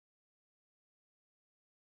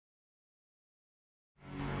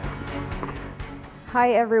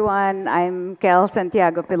Hi everyone, I'm Kel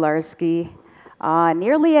Santiago Pilarski.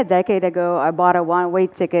 Nearly a decade ago, I bought a one-way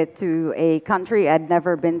ticket to a country I'd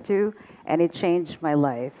never been to, and it changed my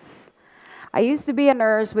life. I used to be a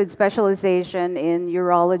nurse with specialization in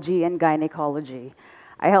urology and gynecology.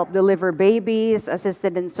 I helped deliver babies,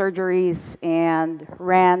 assisted in surgeries, and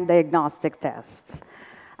ran diagnostic tests.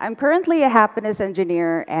 I'm currently a happiness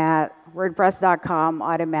engineer at WordPress.com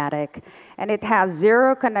Automatic, and it has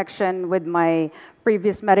zero connection with my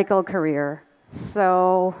previous medical career.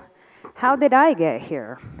 So, how did I get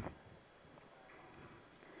here?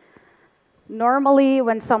 Normally,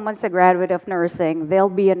 when someone's a graduate of nursing, they'll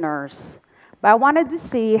be a nurse. But I wanted to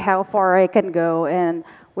see how far I can go and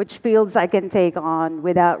which fields I can take on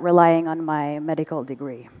without relying on my medical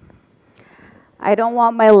degree. I don't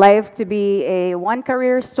want my life to be a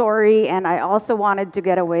one-career story, and I also wanted to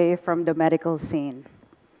get away from the medical scene.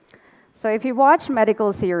 So if you watch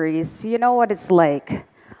medical series, you know what it's like.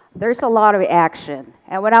 There's a lot of action.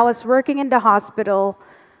 And when I was working in the hospital,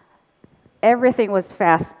 everything was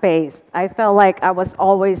fast-paced. I felt like I was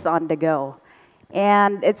always on the go.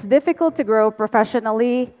 And it's difficult to grow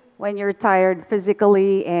professionally when you're tired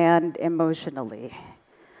physically and emotionally.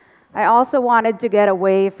 I also wanted to get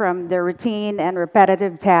away from the routine and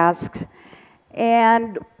repetitive tasks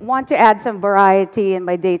and want to add some variety in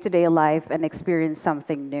my day-to-day life and experience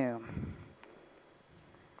something new.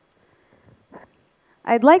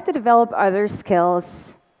 I'd like to develop other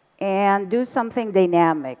skills and do something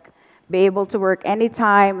dynamic, be able to work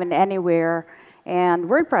anytime and anywhere, and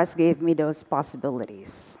WordPress gave me those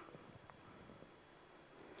possibilities.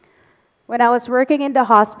 When I was working in the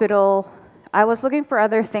hospital, I was looking for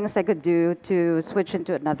other things I could do to switch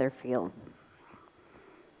into another field.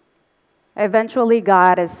 I eventually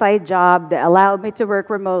got a side job that allowed me to work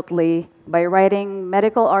remotely by writing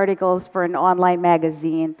medical articles for an online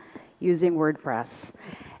magazine using WordPress.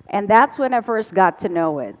 And that's when I first got to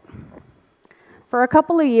know it. For a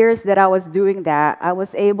couple of years that I was doing that, I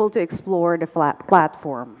was able to explore the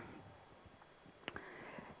platform.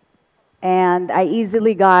 And I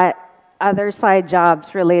easily got other side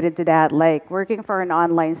jobs related to that, like working for an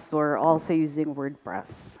online store, also using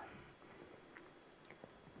WordPress.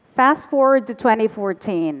 Fast forward to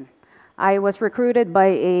 2014, I was recruited by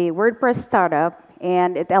a WordPress startup,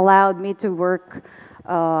 and it allowed me to work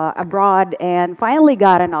abroad and finally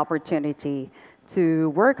got an opportunity to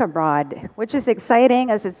work abroad, which is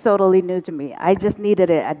exciting as it's totally new to me. I just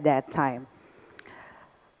needed it at that time.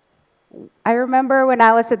 I remember when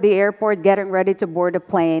I was at the airport getting ready to board a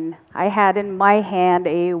plane, I had in my hand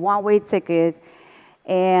a one-way ticket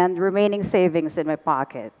and remaining savings in my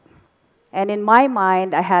pocket. And in my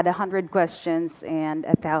mind, I had 100 questions and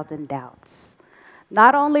 1,000 doubts.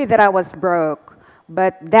 Not only that I was broke,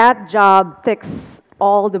 but that job ticks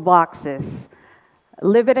all the boxes.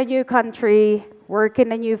 Live in a new country, work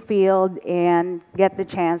in a new field, and get the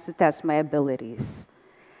chance to test my abilities.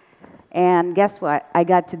 And guess what? I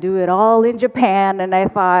got to do it all in Japan, and I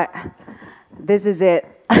thought, this is it.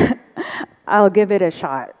 I'll give it a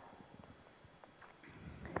shot.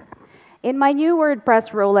 In my new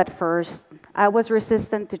WordPress role at first, I was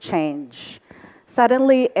resistant to change.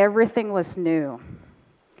 Suddenly, everything was new.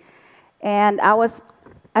 And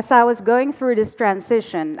as I was going through this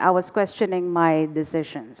transition, I was questioning my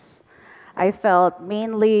decisions. I felt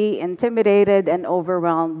mainly intimidated and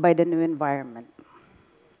overwhelmed by the new environment.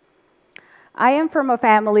 I am from a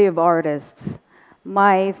family of artists.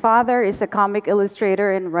 My father is a comic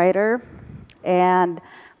illustrator and writer, and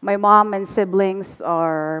my mom and siblings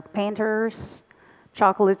are painters,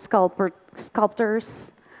 chocolate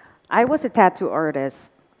sculptors. I was a tattoo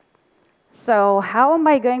artist. So how am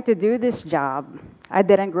I going to do this job? I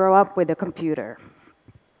didn't grow up with a computer.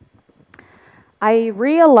 I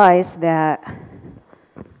realized that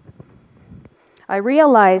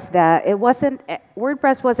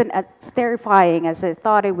WordPress wasn't as terrifying as I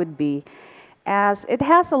thought it would be, as it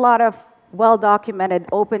has a lot of well-documented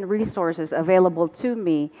open resources available to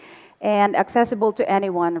me and accessible to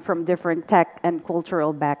anyone from different tech and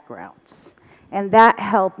cultural backgrounds. And that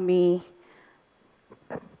helped me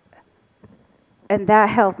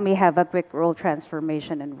have a quick role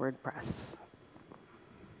transformation in WordPress.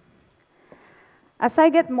 As I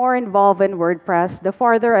get more involved in WordPress, the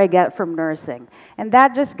farther I get from nursing. And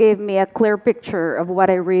that just gave me a clear picture of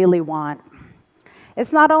what I really want.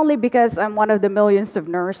 It's not only because I'm one of the millions of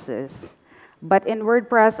nurses, but in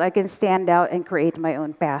WordPress, I can stand out and create my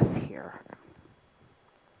own path here.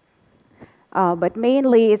 But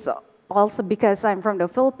mainly, it's also because I'm from the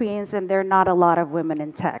Philippines and there are not a lot of women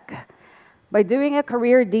in tech. By doing a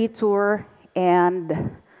career detour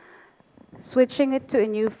and switching it to a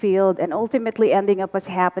new field, and ultimately ending up as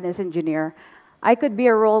a happiness engineer, I could be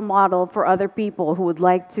a role model for other people who would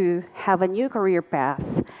like to have a new career path,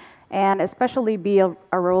 and especially be a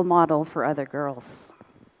role model for other girls.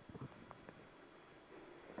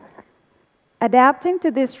 Adapting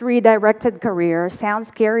to this redirected career sounds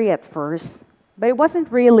scary at first, but it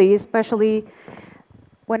wasn't really, especially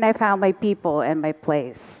when I found my people and my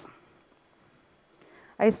place.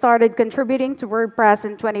 I started contributing to WordPress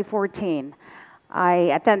in 2014. I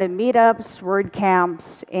attended meetups,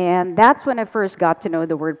 WordCamps, and that's when I first got to know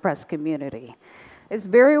the WordPress community. It's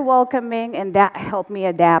very welcoming, and that helped me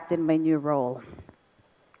adapt in my new role.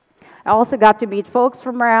 I also got to meet folks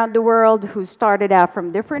from around the world who started out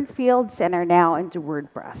from different fields and are now into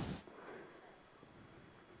WordPress.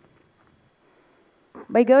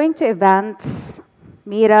 By going to events,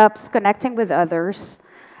 meetups, connecting with others,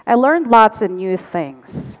 I learned lots of new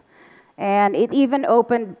things, and it even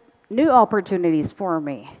opened new opportunities for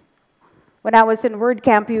me. When I was in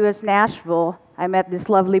WordCamp US Nashville, I met this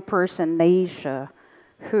lovely person, Naisha,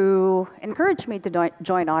 who encouraged me to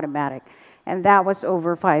join Automatic, and that was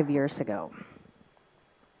over 5 years ago.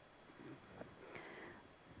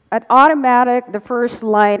 At Automatic, the first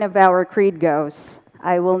line of our creed goes,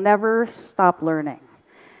 "I will never stop learning."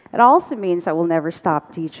 It also means I will never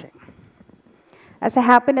stop teaching. As a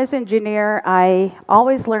happiness engineer, I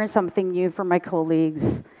always learn something new from my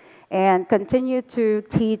colleagues and continue to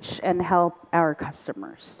teach and help our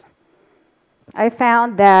customers. I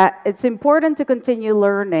found that it's important to continue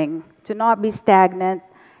learning, to not be stagnant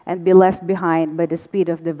and be left behind by the speed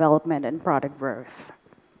of development and product growth.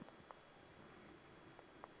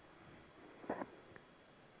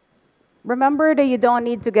 Remember that you don't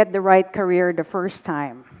need to get the right career the first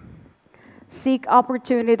time. Seek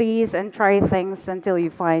opportunities and try things until you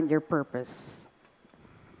find your purpose.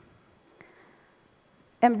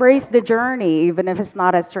 Embrace the journey, even if it's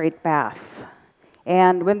not a straight path.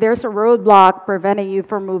 And when there's a roadblock preventing you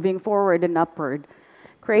from moving forward and upward,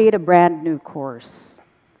 create a brand new course.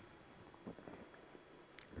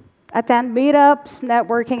 Attend meetups,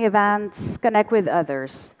 networking events, connect with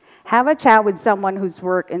others. Have a chat with someone whose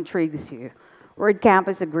work intrigues you. WordCamp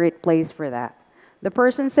is a great place for that. The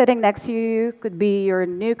person sitting next to you could be your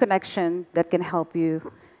new connection that can help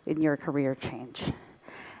you in your career change.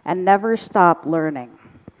 And never stop learning.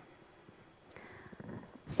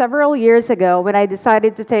 Several years ago, when I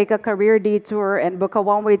decided to take a career detour and book a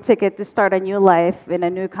one-way ticket to start a new life in a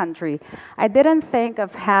new country, I didn't think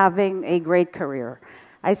of having a great career.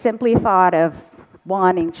 I simply thought of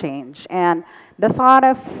wanting change and the thought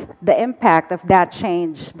of the impact of that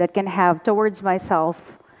change that can have towards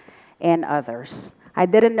myself and others. I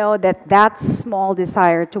didn't know that that small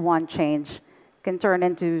desire to want change can turn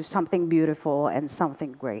into something beautiful and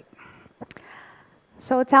something great.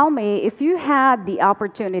 So tell me, if you had the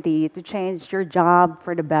opportunity to change your job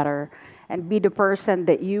for the better and be the person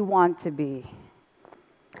that you want to be,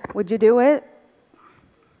 would you do it?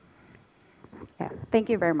 Yeah, thank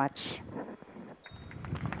you very much.